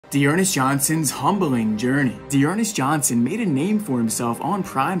D'Ernest Johnson's humbling journey. D'Ernest Johnson made a name for himself on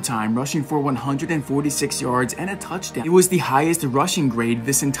primetime, rushing for 146 yards and a touchdown. It was the highest rushing grade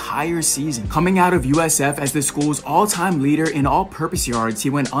this entire season. Coming out of USF as the school's all-time leader in all-purpose yards, he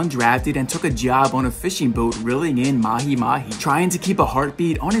went undrafted and took a job on a fishing boat reeling in mahi-mahi. Trying to keep a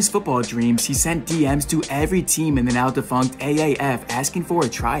heartbeat on his football dreams, he sent DMs to every team in the now-defunct AAF asking for a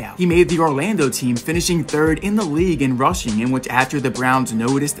tryout. He made the Orlando team, finishing third in the league in rushing, in which after the Browns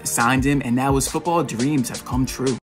noticed, signed him, and now his football dreams have come true.